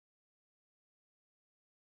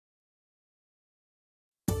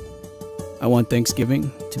I want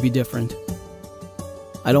Thanksgiving to be different.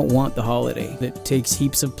 I don't want the holiday that takes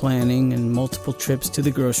heaps of planning and multiple trips to the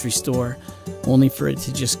grocery store, only for it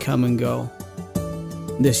to just come and go.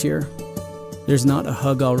 This year, there's not a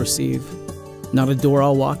hug I'll receive, not a door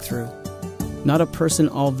I'll walk through, not a person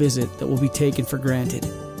I'll visit that will be taken for granted.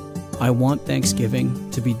 I want Thanksgiving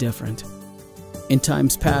to be different. In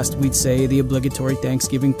times past, we'd say the obligatory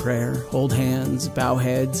Thanksgiving prayer, hold hands, bow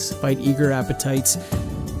heads, fight eager appetites.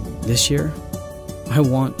 This year, I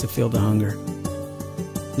want to feel the hunger.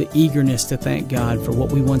 The eagerness to thank God for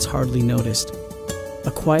what we once hardly noticed.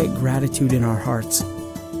 A quiet gratitude in our hearts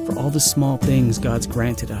for all the small things God's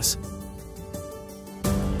granted us.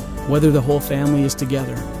 Whether the whole family is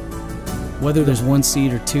together, whether there's one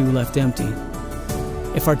seat or two left empty,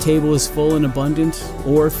 if our table is full and abundant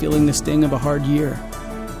or feeling the sting of a hard year,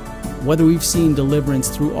 whether we've seen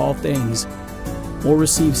deliverance through all things or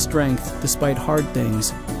received strength despite hard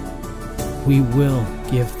things, we will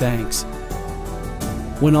give thanks.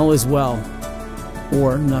 When all is well,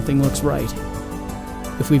 or nothing looks right,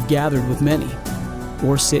 if we've gathered with many,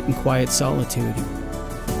 or sit in quiet solitude,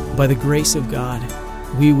 by the grace of God,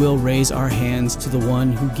 we will raise our hands to the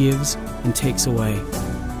one who gives and takes away.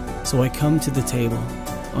 So I come to the table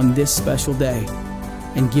on this special day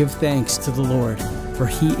and give thanks to the Lord, for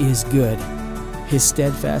He is good. His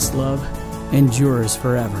steadfast love endures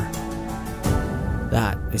forever.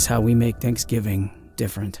 That is how we make Thanksgiving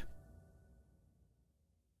different.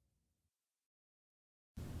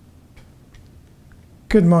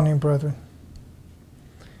 Good morning, brethren.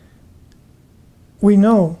 We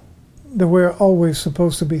know that we're always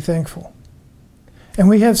supposed to be thankful. And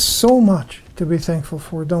we have so much to be thankful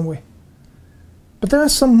for, don't we? But there are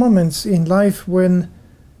some moments in life when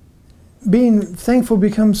being thankful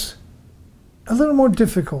becomes a little more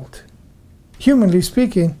difficult. Humanly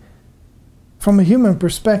speaking, from a human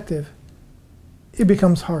perspective, it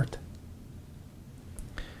becomes hard.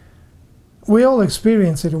 We all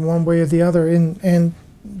experience it in one way or the other, and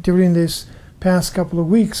during this past couple of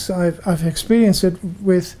weeks, I've experienced it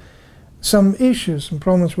with some issues and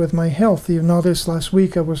problems with my health. You noticed last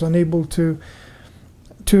week I was unable to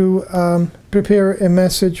prepare a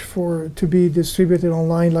message to be distributed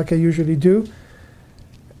online like I usually do.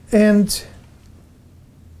 And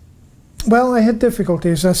well, I had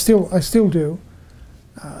difficulties. I still do.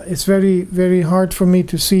 It's very, very hard for me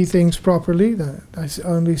to see things properly. I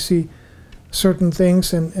only see certain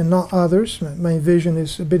things and not others. My vision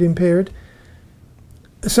is a bit impaired.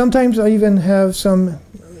 Sometimes I even have some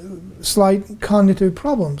slight cognitive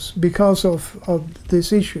problems because of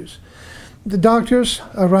these issues. The doctors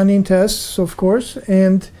are running tests, of course,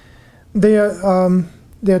 and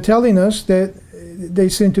they're telling us that they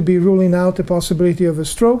seem to be ruling out the possibility of a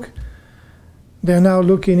stroke. They're now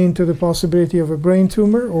looking into the possibility of a brain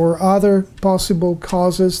tumor or other possible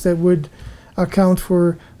causes that would account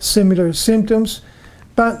for similar symptoms.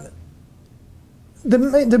 But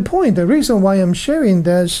the reason why I'm sharing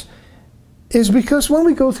this is because when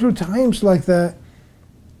we go through times like that,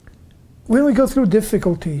 when we go through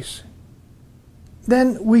difficulties,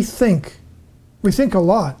 then we think a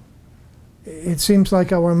lot. It seems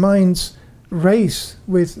like our minds race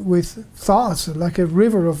with thoughts, like a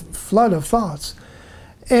flood of thoughts.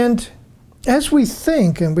 And as we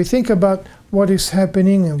think, and we think about what is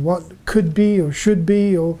happening and what could be or should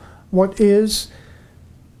be or what is,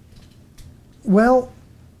 well,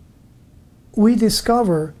 we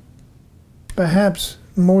discover, perhaps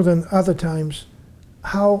more than other times,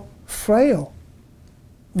 how frail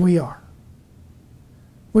we are.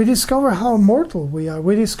 We discover how mortal we are.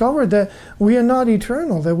 We discover that we are not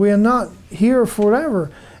eternal, that we are not here forever,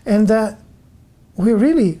 and that we're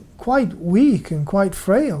really quite weak and quite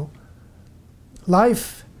frail.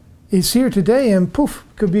 Life is here today and poof,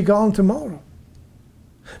 could be gone tomorrow.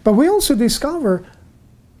 But we also discover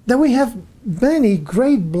that we have many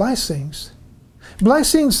great blessings.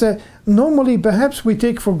 Blessings that normally perhaps we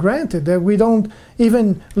take for granted, that we don't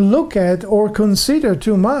even look at or consider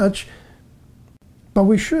too much, but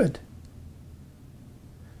we should.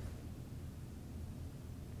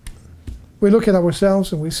 We look at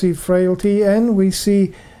ourselves and we see frailty, and we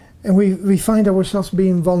find ourselves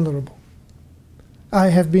being vulnerable. I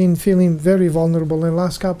have been feeling very vulnerable in the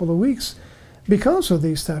last couple of weeks because of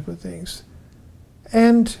these type of things.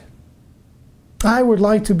 And I would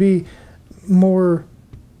like to be more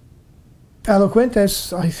eloquent,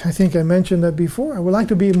 as I think I mentioned that before. I would like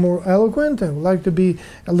to be more eloquent. I would like to be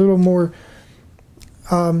a little more,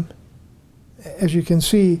 as you can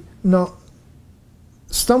see, not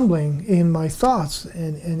stumbling in my thoughts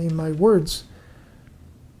and in my words.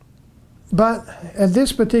 But at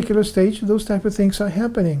this particular stage, those type of things are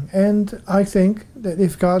happening. And I think that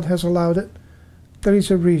if God has allowed it, there is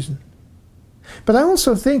a reason. But I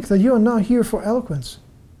also think that you are not here for eloquence.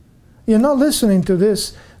 You're not listening to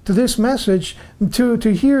this message to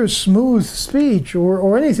hear smooth speech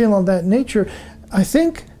or anything of that nature. I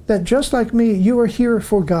think that just like me, you are here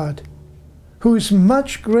for God, who is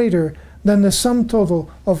much greater than the sum total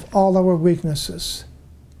of all our weaknesses.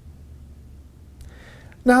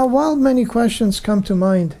 Now, while many questions come to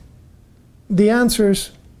mind, the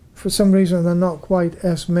answers, for some reason, are not quite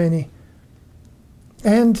as many.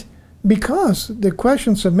 And because the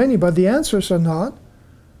questions are many, but the answers are not,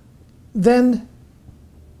 then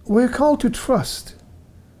we're called to trust.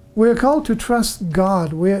 We're called to trust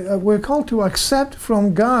God. We're called to accept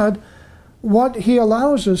from God what He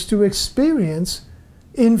allows us to experience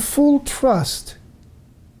in full trust.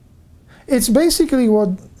 It's basically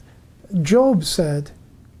what Job said.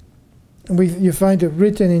 You find it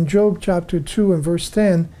written in Job chapter 2 and verse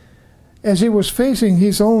 10. As he was facing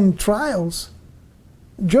his own trials,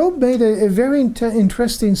 Job made a very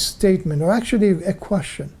interesting statement, or actually a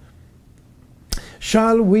question.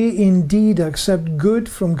 Shall we indeed accept good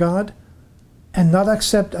from God and not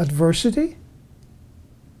accept adversity?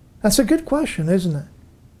 That's a good question, isn't it?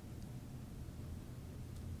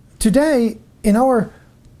 Today, in our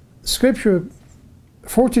scripture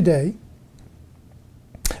for today,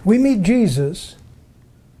 we meet Jesus,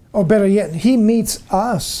 or better yet, He meets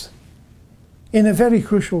us in a very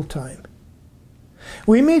crucial time.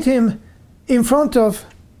 We meet Him in front of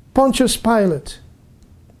Pontius Pilate,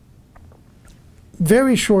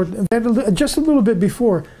 very short, just a little bit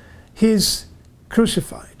before He's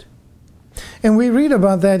crucified. And we read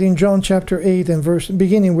about that in John chapter 8, and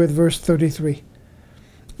beginning with verse 33.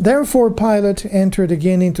 Therefore Pilate entered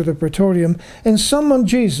again into the praetorium, and summoned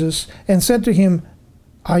Jesus, and said to him,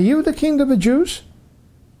 Are you the king of the Jews?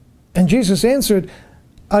 And Jesus answered,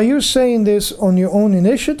 Are you saying this on your own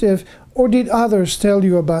initiative, or did others tell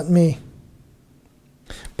you about me?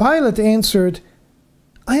 Pilate answered,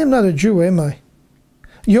 I am not a Jew, am I?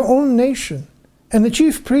 Your own nation and the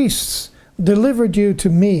chief priests delivered you to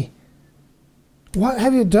me. What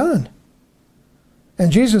have you done?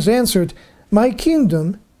 And Jesus answered, My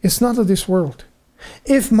kingdom is not of this world.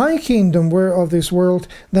 If my kingdom were of this world,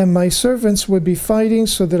 then my servants would be fighting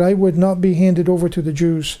so that I would not be handed over to the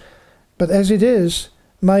Jews. But as it is,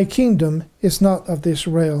 my kingdom is not of this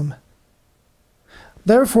realm.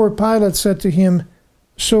 Therefore Pilate said to him,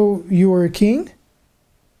 So you are a king?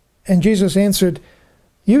 And Jesus answered,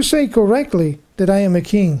 You say correctly that I am a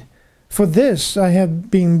king. For this I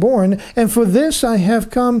have been born, and for this I have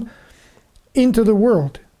come into the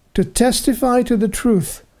world, to testify to the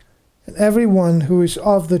truth. And everyone who is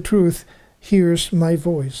of the truth hears my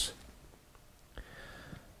voice.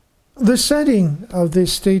 The setting of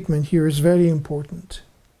this statement here is very important.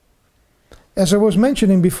 As I was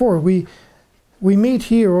mentioning before, we meet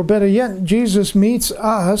here, or better yet, Jesus meets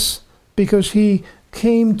us because He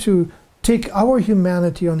came to take our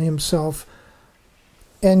humanity on Himself,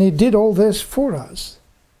 and He did all this for us.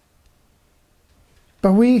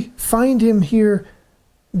 But we find Him here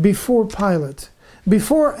before Pilate,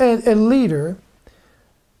 before a leader,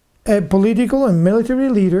 a political and military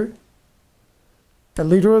leader, a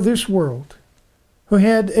leader of this world, who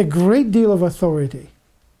had a great deal of authority.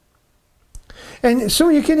 And so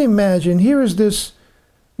you can imagine, here is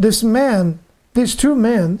this man, these two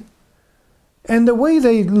men, and the way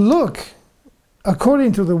they look,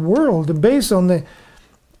 according to the world, based on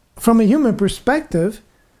from a human perspective,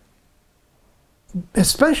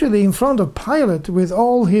 especially in front of Pilate with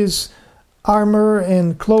all his armor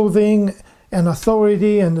and clothing and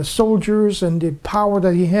authority and the soldiers and the power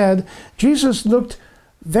that he had, Jesus looked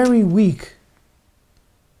very weak.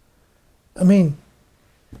 I mean,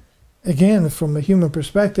 again, from a human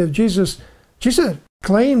perspective, Jesus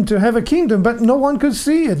claimed to have a kingdom, but no one could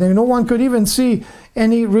see it, and no one could even see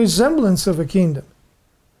any resemblance of a kingdom.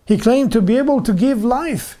 He claimed to be able to give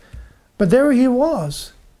life, but there he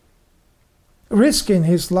was, risking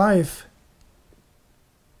his life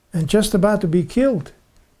and just about to be killed.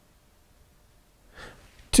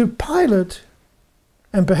 To Pilate,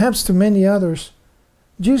 and perhaps to many others,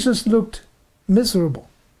 Jesus looked miserable,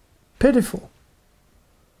 pitiful.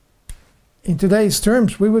 In today's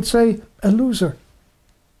terms, we would say a loser.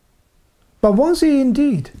 But was he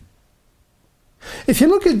indeed? If you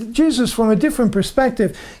look at Jesus from a different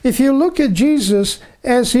perspective, if you look at Jesus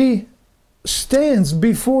as He stands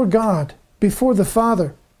before God, before the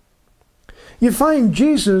Father, you find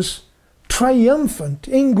Jesus triumphant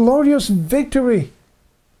in glorious victory.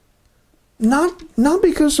 Not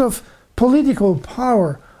because of political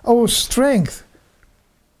power or strength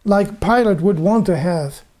like Pilate would want to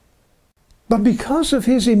have. But because of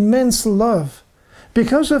his immense love,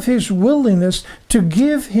 because of his willingness to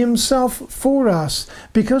give himself for us,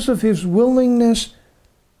 because of his willingness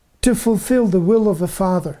to fulfill the will of the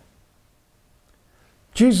Father,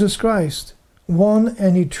 Jesus Christ won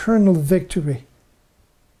an eternal victory.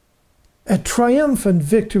 A triumphant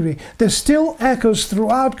victory that still echoes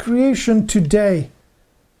throughout creation today,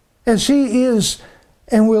 as he is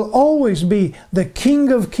and will always be the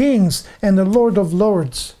King of Kings and the Lord of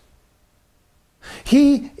Lords.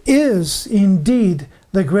 He is indeed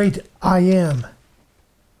the great I Am,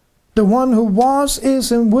 the one who was,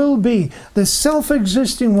 is, and will be, the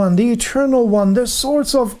self-existing one, the eternal one, the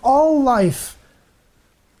source of all life.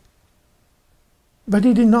 But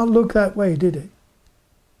he did not look that way, did he?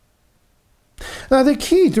 Now, the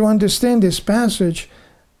key to understand this passage,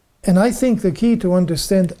 and I think the key to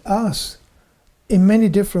understand us in many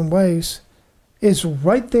different ways, is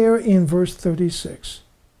right there in verse 36,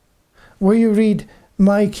 where you read,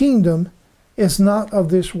 "My kingdom is not of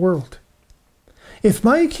this world. If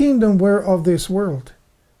my kingdom were of this world,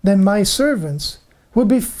 then my servants would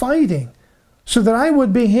be fighting so that I would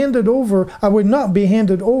not be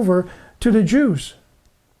handed over to the Jews.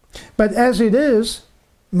 But as it is,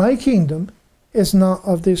 my kingdom is not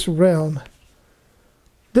of this realm."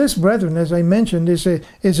 This, brethren, as I mentioned, is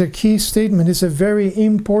a key statement. It's a very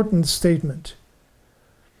important statement.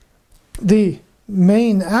 The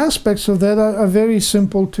main aspects of that are very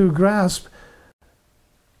simple to grasp.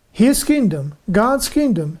 His kingdom, God's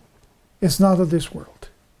kingdom, is not of this world.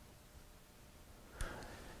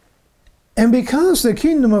 And because the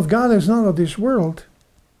kingdom of God is not of this world,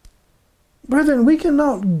 brethren, we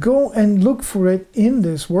cannot go and look for it in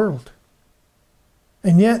this world.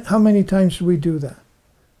 And yet, how many times do we do that?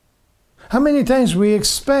 How many times we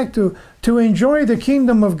expect to enjoy the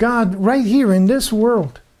kingdom of God right here in this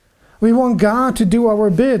world? We want God to do our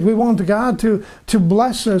bid. We want God to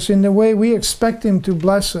bless us in the way we expect him to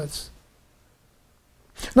bless us.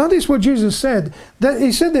 Notice what Jesus said. That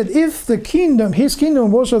he said that if the kingdom, his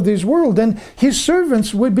kingdom was of this world, then his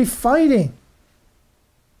servants would be fighting.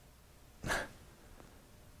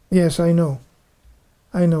 Yes, I know.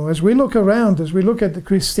 I know. As we look around, as we look at the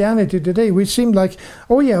Christianity today, we seem like,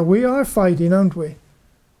 oh yeah, we are fighting, aren't we?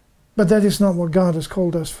 But that is not what God has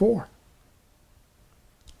called us for.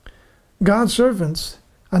 God's servants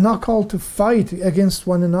are not called to fight against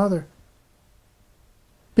one another,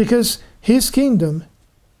 because his kingdom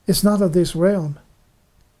is not of this realm.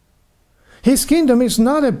 His kingdom is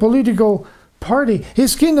not a political party.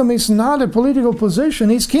 His kingdom is not a political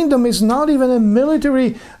position. His kingdom is not even a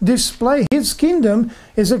military display. His kingdom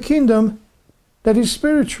is a kingdom that is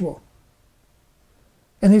spiritual.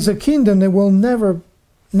 And is a kingdom that will never,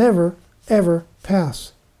 ever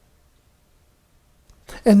pass.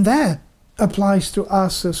 And that applies to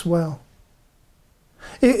us as well.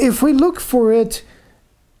 If we look for it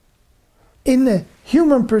in the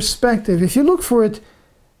human perspective, if you look for it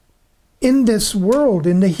in this world,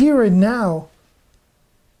 in the here and now,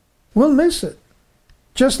 we'll miss it.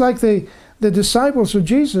 Just like the disciples of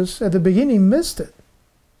Jesus at the beginning missed it.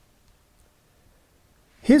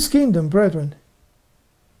 His kingdom, brethren,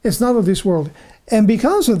 is not of this world. And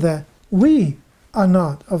because of that, we are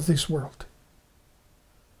not of this world.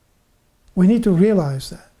 We need to realize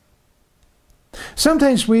that.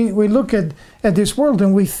 Sometimes we look at this world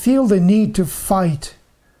and we feel the need to fight.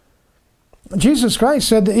 Jesus Christ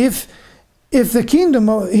said if the kingdom,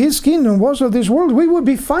 his kingdom was of this world, we would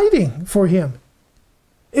be fighting for him.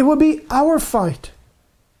 It would be our fight.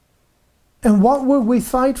 And what would we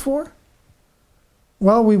fight for?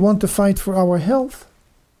 Well, we want to fight for our health.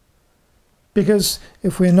 Because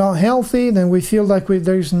if we're not healthy, then we feel like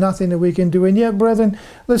there's nothing that we can do. And yet, brethren,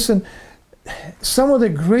 listen, some of the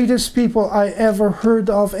greatest people I ever heard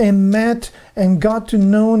of and met and got to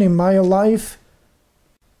know in my life,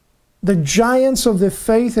 the giants of the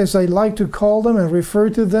faith, as I like to call them and refer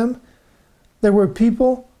to them, there were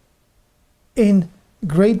people in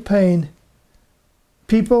great pain,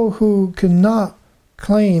 people who could not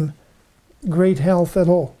claim great health at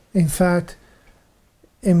all. In fact,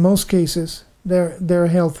 in most cases, their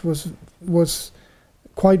health was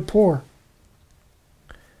quite poor.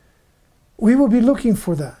 We will be looking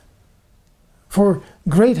for that, for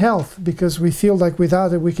great health, because we feel like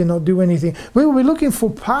without it we cannot do anything. We will be looking for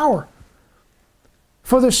power,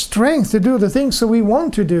 for the strength to do the things that we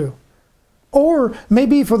want to do, or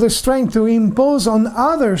maybe for the strength to impose on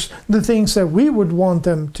others the things that we would want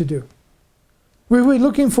them to do. We will be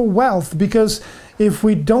looking for wealth, because if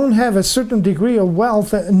we don't have a certain degree of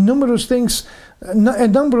wealth, numerous things a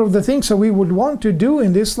number of the things that we would want to do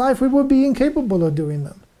in this life, we would be incapable of doing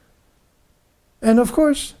them. And of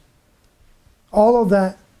course, all of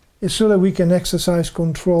that is so that we can exercise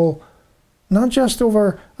control, not just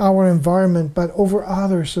over our environment, but over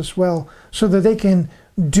others as well, so that they can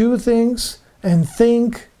do things and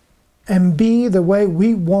think and be the way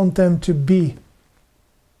we want them to be.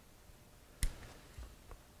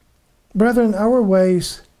 Brethren, our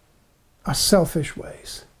ways are selfish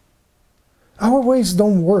ways. Our ways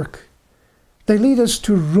don't work. They lead us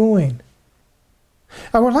to ruin.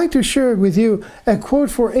 I would like to share with you a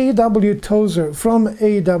quote from A.W. Tozer,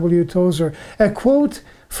 a quote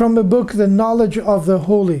from the book The Knowledge of the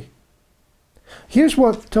Holy. Here's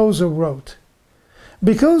what Tozer wrote.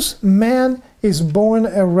 Because man is born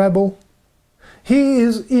a rebel, he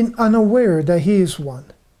is unaware that he is one.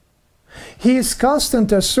 His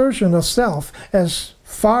constant assertion of self, as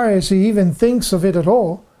far as he even thinks of it at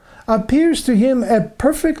all, appears to him a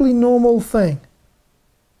perfectly normal thing.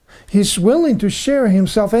 He's willing to share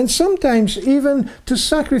himself and sometimes even to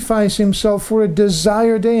sacrifice himself for a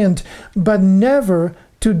desired end, but never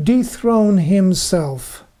to dethrone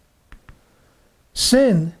himself.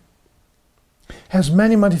 Sin has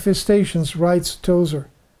many manifestations, writes Tozer,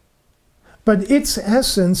 but its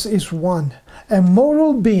essence is one. A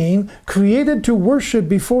moral being created to worship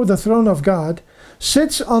before the throne of God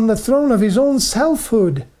sits on the throne of his own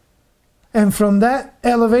selfhood, and from that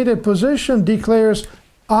elevated position declares,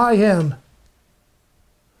 I am.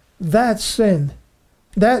 That's sin.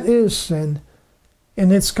 That is sin in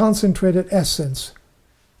its concentrated essence,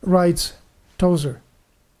 writes Tozer.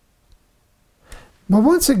 But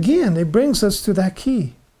once again, it brings us to that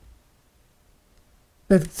key.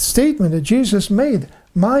 That statement that Jesus made,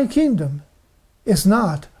 my kingdom is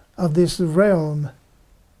not of this realm.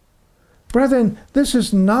 Brethren, this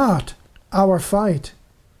is not our fight.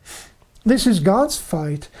 This is God's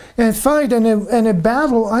fight. A fight and a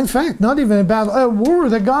battle, in fact, not even a battle, a war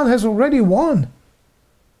that God has already won.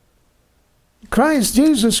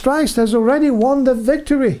 Jesus Christ has already won the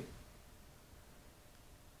victory.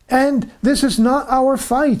 And this is not our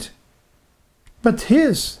fight, but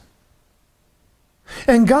His.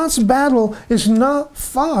 And God's battle is not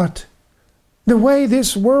fought the way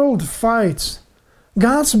this world fights.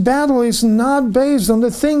 God's battle is not based on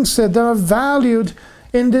the things that are valued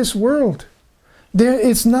in this world.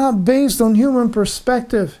 It's not based on human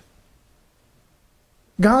perspective.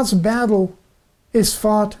 God's battle is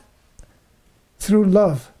fought through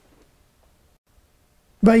love,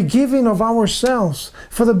 by giving of ourselves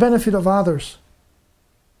for the benefit of others.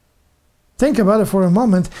 Think about it for a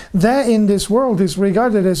moment. That in this world is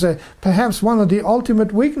regarded as perhaps one of the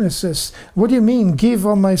ultimate weaknesses. What do you mean, give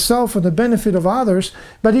of myself for the benefit of others?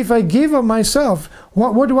 But if I give of myself,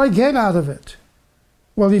 what do I get out of it?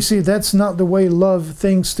 Well, you see, that's not the way love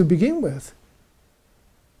thinks to begin with.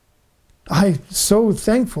 I'm so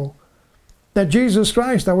thankful that Jesus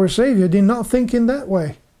Christ, our Savior, did not think in that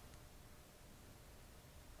way.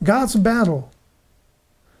 God's battle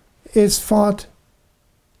is fought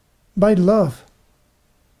by love.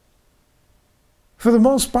 For the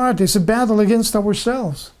most part, it's a battle against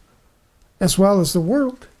ourselves, as well as the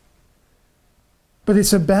world. But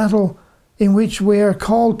it's a battle in which we are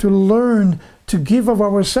called to learn to give of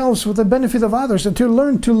ourselves for the benefit of others, and to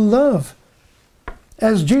learn to love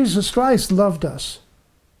as Jesus Christ loved us.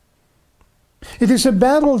 It is a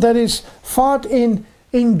battle that is fought in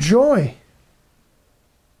joy,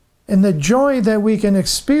 and the joy that we can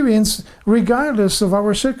experience regardless of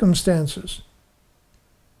our circumstances.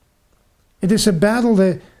 It is a battle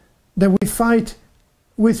that we fight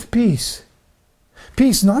with peace.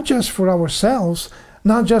 Peace not just for ourselves,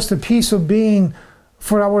 not just a peace of being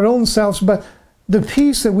for our own selves, but the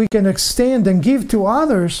peace that we can extend and give to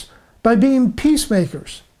others by being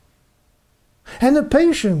peacemakers. And the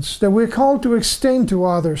patience that we're called to extend to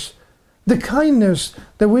others. The kindness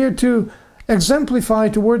that we're to exemplify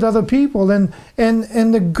toward other people, and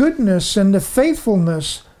the goodness and the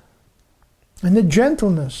faithfulness and the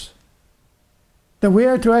gentleness that we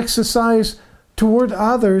are to exercise toward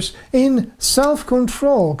others in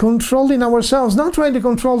self-control, controlling ourselves, not trying to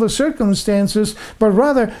control the circumstances, but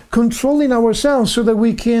rather controlling ourselves so that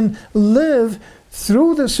we can live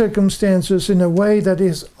through the circumstances in a way that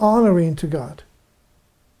is honoring to God.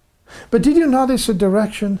 But did you notice the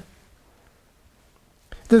direction?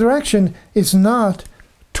 The direction is not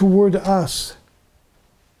toward us.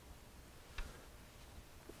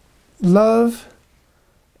 Love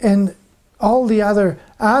and all the other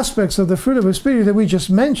aspects of the fruit of the Spirit that we just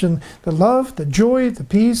mentioned, the love, the joy, the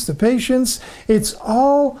peace, the patience, it's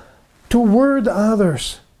all toward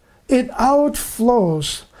others. It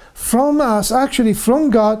outflows from us, actually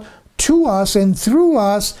from God to us and through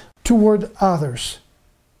us toward others.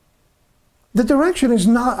 The direction is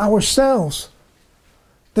not ourselves.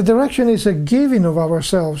 The direction is a giving of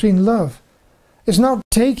ourselves in love. It's not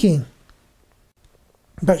taking,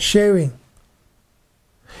 but sharing.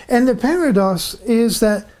 And the paradox is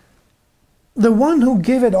that the one who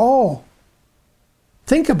gave it all,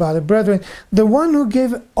 think about it, brethren, the one who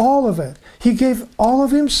gave all of it, he gave all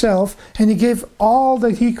of himself, and he gave all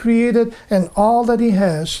that he created and all that he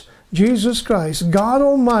has, Jesus Christ, God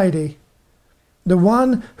Almighty, the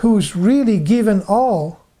one who's really given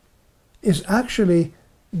all, is actually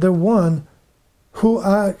the one who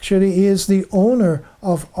actually is the owner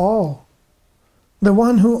of all, the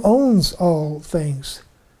one who owns all things,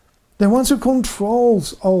 the one who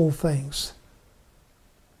controls all things,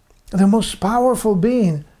 the most powerful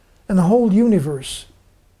being in the whole universe,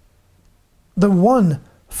 the one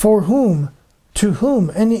for whom, to whom,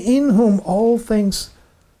 and in whom all things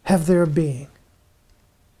have their being.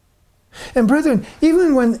 And brethren,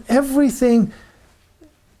 even when everything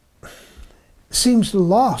seems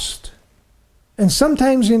lost, and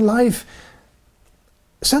sometimes in life,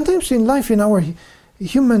 in our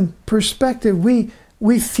human perspective,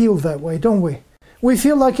 we feel that way, don't we? We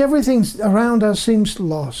feel like everything around us seems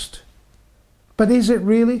lost. But is it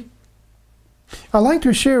really? I'd like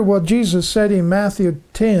to share what Jesus said in Matthew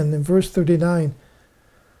 10 in verse 39.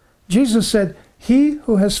 Jesus said, "He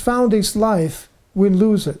who has found his life will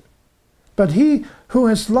lose it. But he who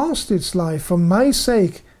has lost his life for my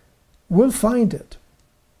sake will find it."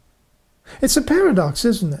 It's a paradox,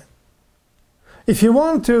 isn't it? If you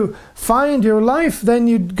want to find your life, then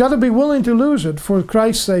you've got to be willing to lose it for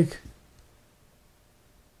Christ's sake.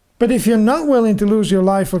 But if you're not willing to lose your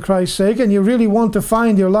life for Christ's sake, and you really want to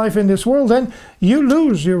find your life in this world, then you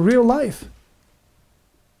lose your real life.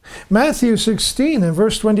 Matthew 16 and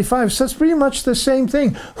verse 25 says pretty much the same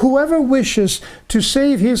thing. Whoever wishes to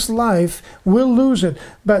save his life will lose it,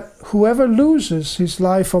 but whoever loses his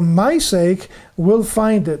life for my sake will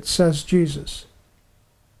find it, says Jesus.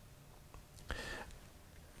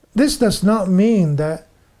 This does not mean that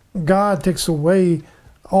God takes away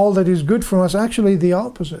all that is good from us. Actually, the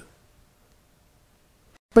opposite.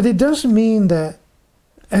 But it does mean that,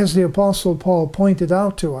 as the Apostle Paul pointed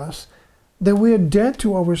out to us, that we are dead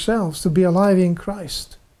to ourselves to be alive in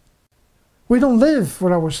Christ. We don't live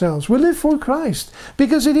for ourselves. We live for Christ,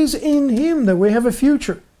 because it is in Him that we have a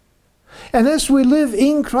future. And as we live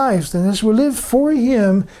in Christ, and as we live for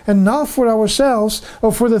Him, and not for ourselves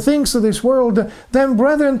or for the things of this world, then,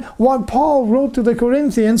 brethren, what Paul wrote to the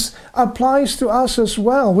Corinthians applies to us as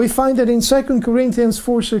well. We find it in 2 Corinthians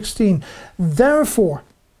 4:16. Therefore,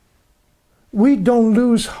 we don't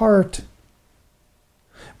lose heart.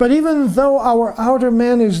 But even though our outer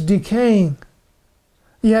man is decaying,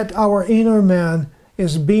 yet our inner man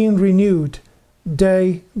is being renewed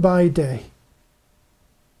day by day.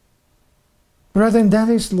 Brethren, that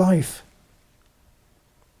is life.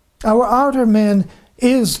 Our outer man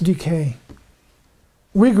is decaying.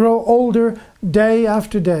 We grow older day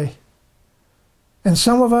after day. And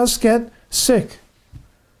some of us get sick.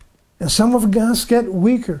 And some of us get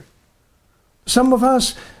weaker. Some of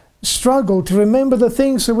us struggle to remember the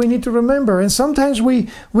things that we need to remember. And sometimes we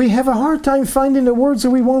have a hard time finding the words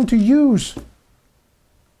that we want to use.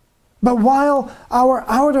 But while our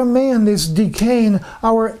outer man is decaying,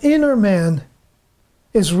 our inner man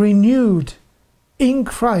is renewed in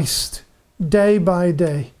Christ day by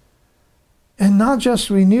day. And not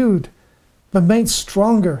just renewed, but made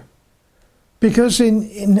stronger. Because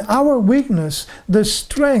in our weakness, the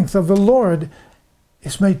strength of the Lord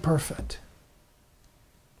is made perfect.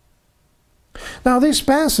 Now this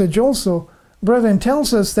passage also, brethren,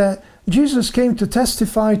 tells us that Jesus came to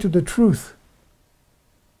testify to the truth.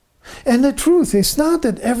 And the truth is not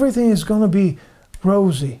that everything is going to be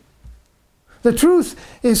rosy. The truth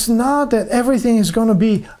is not that everything is going to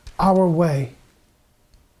be our way.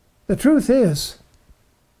 The truth is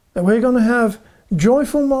that we're going to have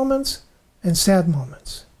joyful moments and sad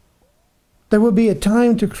moments. There will be a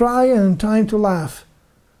time to cry and a time to laugh.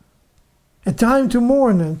 A time to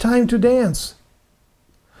mourn and a time to dance.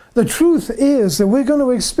 The truth is that we're going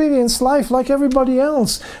to experience life like everybody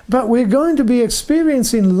else, but we're going to be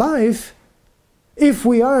experiencing life, if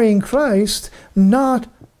we are in Christ, not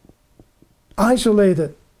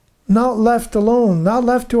isolated, not left alone, not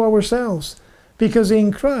left to ourselves. Because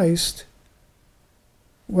in Christ,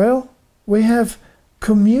 well, we have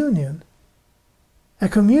communion. A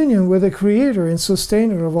communion with the Creator and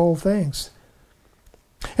Sustainer of all things.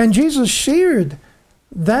 And Jesus shared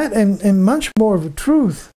that and much more of the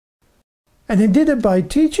truth. And He did it by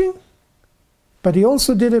teaching But he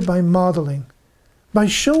also did it by modeling, by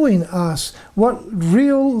showing us what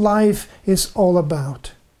real life is all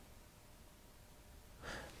about.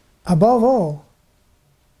 Above all,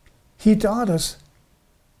 he taught us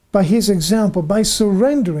by his example, by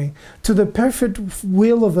surrendering to the perfect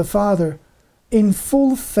will of the Father in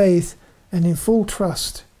full faith and in full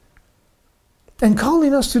trust, and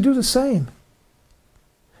calling us to do the same.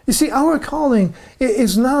 You see, our calling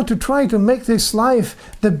is now to try to make this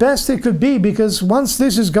life the best it could be, because once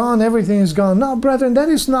this is gone, everything is gone. No, brethren, that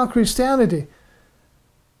is not Christianity.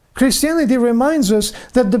 Christianity reminds us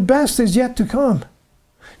that the best is yet to come.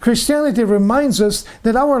 Christianity reminds us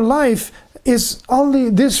that our life is only,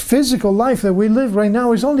 this physical life that we live right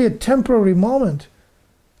now is only a temporary moment.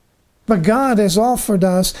 But God has offered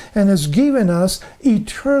us and has given us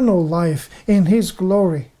eternal life in his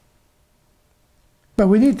glory. But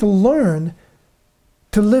we need to learn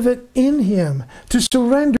to live it in him, to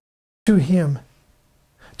surrender to him,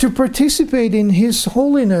 to participate in his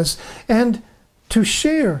holiness, and to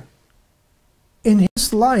share in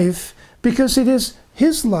his life, because it is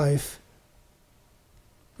his life.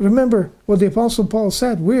 Remember what the Apostle Paul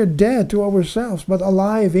said, we are dead to ourselves, but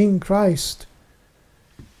alive in Christ.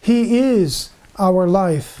 He is our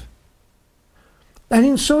life. And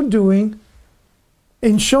in so doing,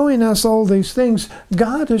 in showing us all these things,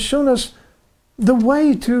 God has shown us the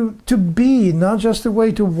way to be, not just the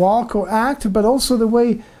way to walk or act, but also the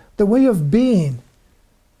way of being,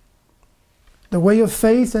 the way of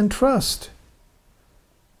faith and trust.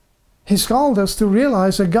 He's called us to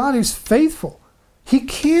realize that God is faithful. He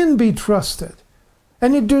can be trusted,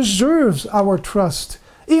 and he deserves our trust,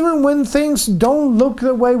 even when things don't look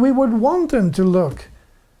the way we would want them to look.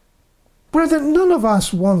 Brethren, none of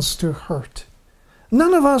us wants to hurt.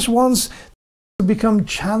 None of us wants to become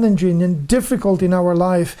challenging and difficult in our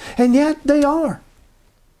life, and yet they are.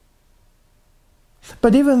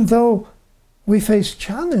 But even though we face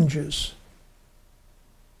challenges,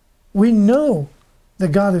 we know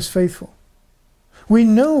that God is faithful. We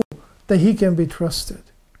know that he can be trusted.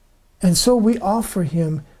 And so we offer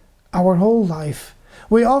him our whole life.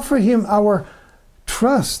 We offer him our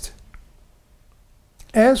trust,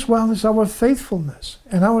 as well as our faithfulness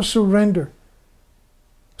and our surrender,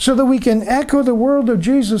 so that we can echo the word of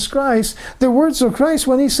Jesus Christ, the words of Christ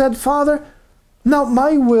when he said, Father, not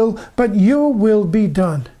my will, but your will be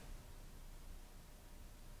done.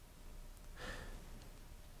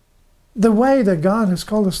 The way that God has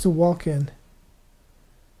called us to walk in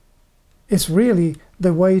is really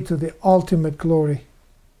the way to the ultimate glory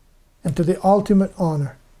and to the ultimate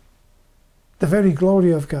honor, the very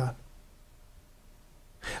glory of God.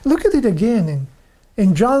 Look at it again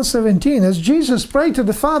in John 17. As Jesus prayed to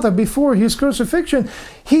the Father before his crucifixion,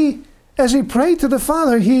 as he prayed to the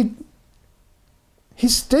Father, he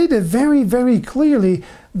stated very, very clearly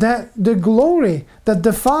that the glory that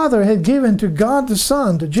the Father had given to God the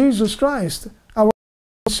Son, to Jesus Christ, our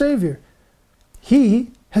Savior,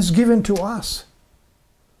 he has given to us.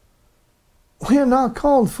 We are not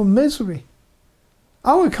called for misery.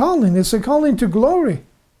 Our calling is a calling to glory.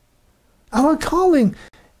 Our calling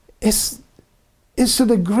is to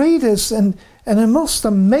the greatest and the most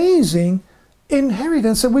amazing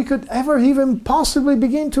inheritance that we could ever even possibly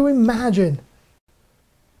begin to imagine.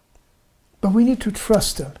 But we need to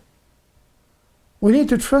trust him. We need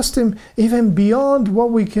to trust him even beyond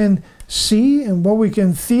what we can see and what we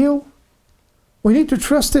can feel. We need to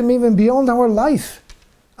trust him even beyond our life,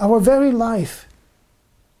 our very life.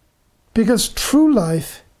 Because true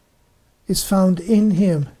life is found in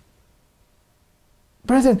him.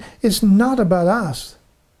 Brethren, it's not about us.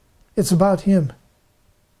 It's about him.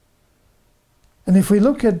 And if we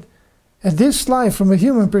look at this life from a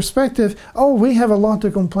human perspective, we have a lot to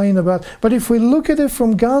complain about. But if we look at it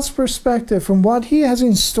from God's perspective, from what he has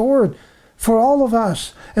in store for all of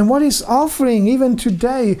us, and what he's offering even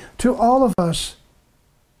today to all of us,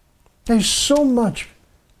 there's so much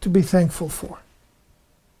to be thankful for.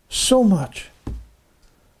 So much.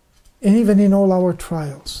 And even in all our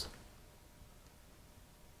trials.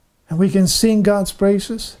 And we can sing God's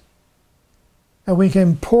praises, and we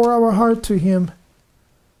can pour our heart to him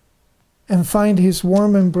and find his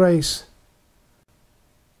warm embrace,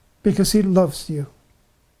 because he loves you.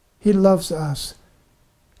 He loves us.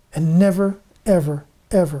 And never, ever,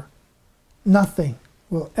 ever, nothing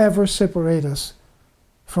will ever separate us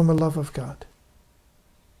from the love of God.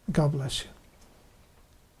 God bless you.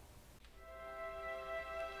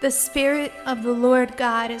 The Spirit of the Lord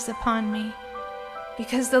God is upon me,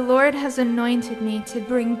 because the Lord has anointed me to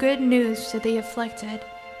bring good news to the afflicted.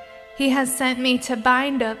 He has sent me to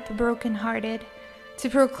bind up the brokenhearted, to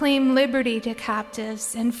proclaim liberty to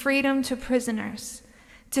captives and freedom to prisoners,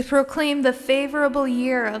 to proclaim the favorable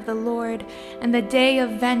year of the Lord and the day of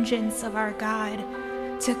vengeance of our God,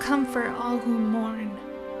 to comfort all who mourn.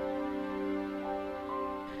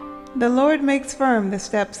 The Lord makes firm the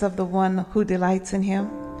steps of the one who delights in him.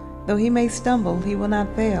 Though he may stumble, he will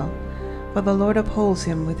not fail, for the Lord upholds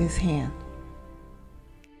him with his hand.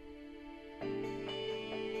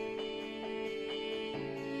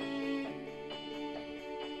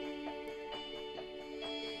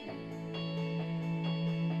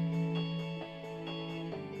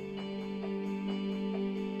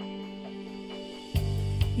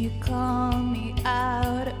 You call me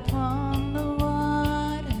out upon the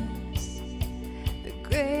waters, the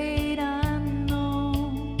great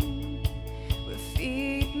unknown, where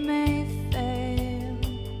feet may fail.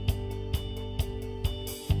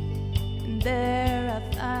 And there I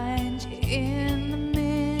find you in the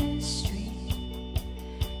mystery,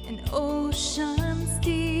 in oceans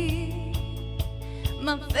deep.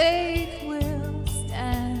 My faith will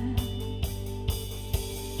stand.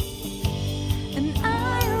 And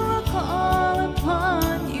I will call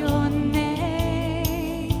upon your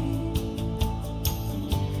name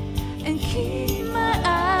and keep my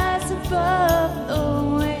eyes above the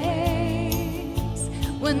waves.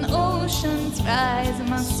 When oceans rise,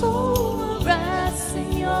 my soul will rest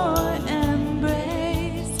in your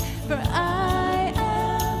embrace. For I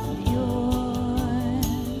am yours,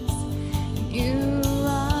 and you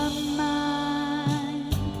are mine.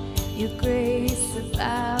 Your grace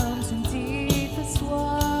abounds in deepest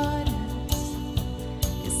waters.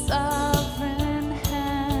 Your sovereign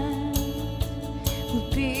hand will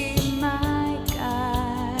be my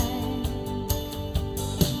guide.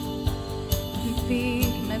 When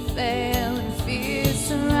feet may fail and fear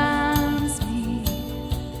surrounds me,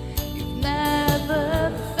 you've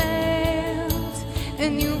never failed,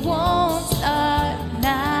 and you won't start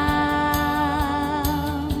now.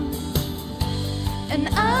 And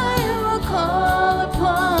I will call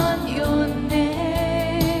upon your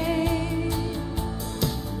name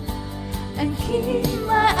and keep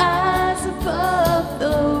my eyes above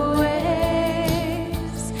the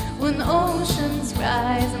waves. When oceans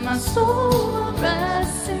rise, my soul will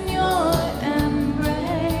rest in your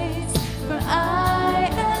embrace. For I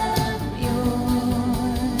am yours,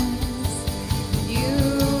 you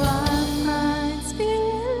are mine.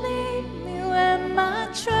 Spirit, lead me where my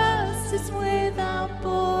trust is without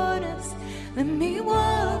borders. Let me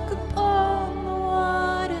walk upon the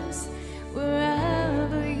waters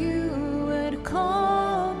wherever you would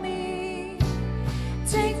call me.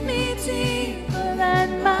 Take me deeper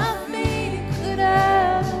than my feet could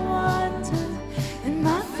ever wander, and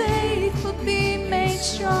my faith will be made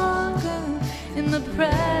stronger in the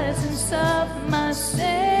presence of my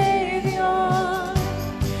Savior.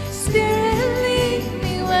 Spirit, lead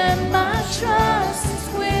me where my trust is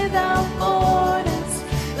without borders.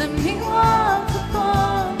 Let me walk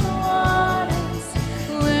upon the waters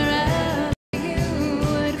wherever you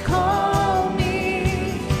would call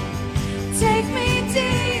me. Take me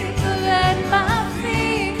deeper than my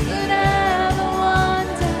feet could ever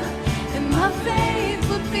wander, and my faith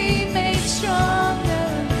would be made stronger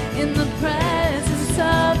in the presence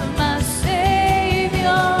of my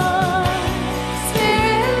Savior.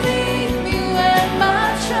 Spirit, lead me where my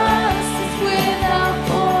trust is without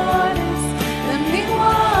borders. Let me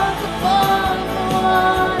walk upon the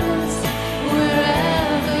waters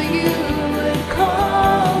wherever you would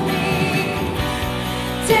call me.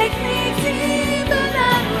 Take me deeper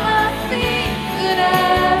than my feet could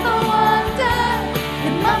ever wander,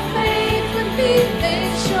 and my faith would be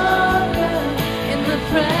made stronger in the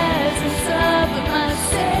presence of my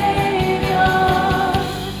Savior.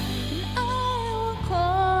 And I will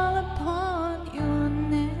call upon your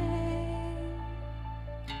name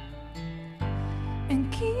and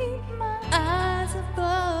keep my eyes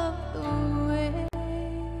above the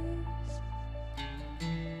waves.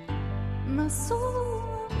 My soul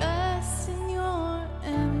will rest in your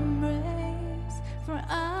embrace, for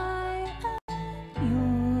I am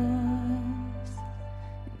yours,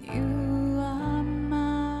 and you are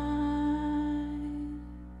mine.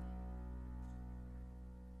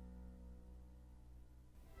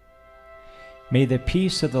 May the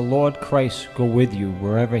peace of the Lord Christ go with you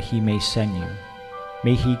wherever he may send you.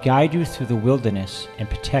 May he guide you through the wilderness and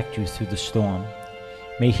protect you through the storm.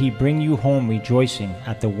 May he bring you home rejoicing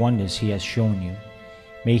at the wonders he has shown you.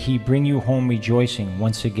 May he bring you home rejoicing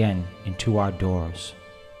once again into our doors.